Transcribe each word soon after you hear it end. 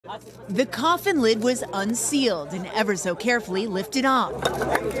The coffin lid was unsealed and ever so carefully lifted off.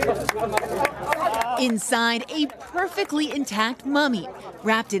 Inside, a perfectly intact mummy,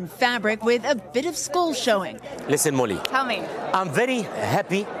 wrapped in fabric with a bit of skull showing. Listen, Molly. Tell me. I'm very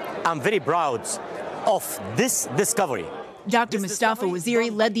happy, I'm very proud of this discovery. Dr. Mustafa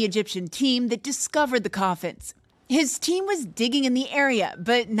Waziri led the Egyptian team that discovered the coffins. His team was digging in the area,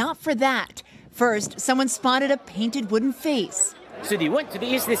 but not for that. First, someone spotted a painted wooden face. So they went to the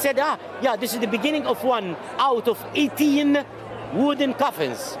east, they said, yeah, this is the beginning of one out of 18 wooden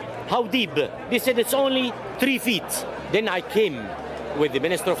coffins. How deep? They said it's only 3 feet. Then I came with the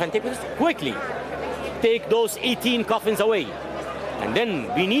Minister of Antiquities, quickly take those 18 coffins away. And then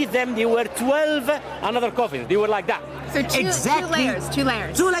beneath them, there were 12 another coffins. They were like that. So two layers. 2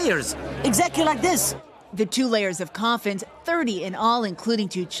 layers, exactly like this. The 2 layers of coffins, 30 in all, including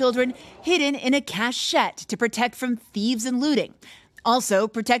 2 children, hidden in a cachette to protect from thieves and looting. Also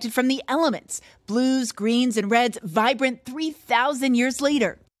protected from the elements, blues, greens, and reds, vibrant 3,000 years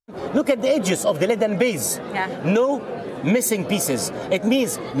later. Look at the edges of the lid and base. Yeah. No missing pieces. It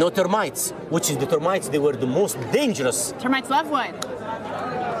means no termites, which is the termites, they were the most dangerous. Termites love wood.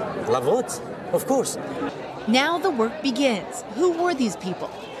 Love what? Of course. Now the work begins. Who were these people?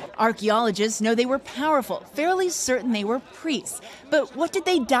 Archaeologists know they were powerful, fairly certain they were priests. But what did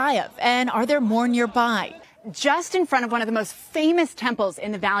they die of, and are there more nearby? Just in front of one of the most famous temples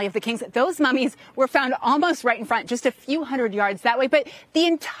in the Valley of the Kings, those mummies were found almost right in front, just a few hundred yards that way. But the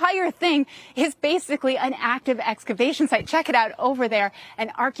entire thing is basically an active excavation site. Check it out over there.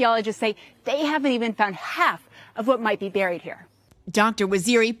 And archaeologists say they haven't even found half of what might be buried here. Dr.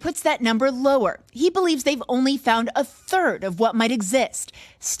 Waziri puts that number lower. He believes they've only found a third of what might exist.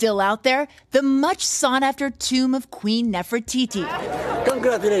 Still out there, the much sought-after tomb of Queen Nefertiti.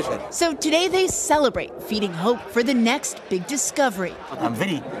 Congratulations. So today they celebrate, feeding hope for the next big discovery. I'm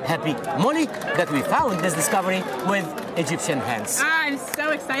very happy, Molly, that we found this discovery with Egyptian hands. I'm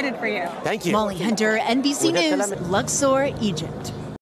so excited for you. Thank you. Molly Hunter, NBC News, Luxor, Egypt.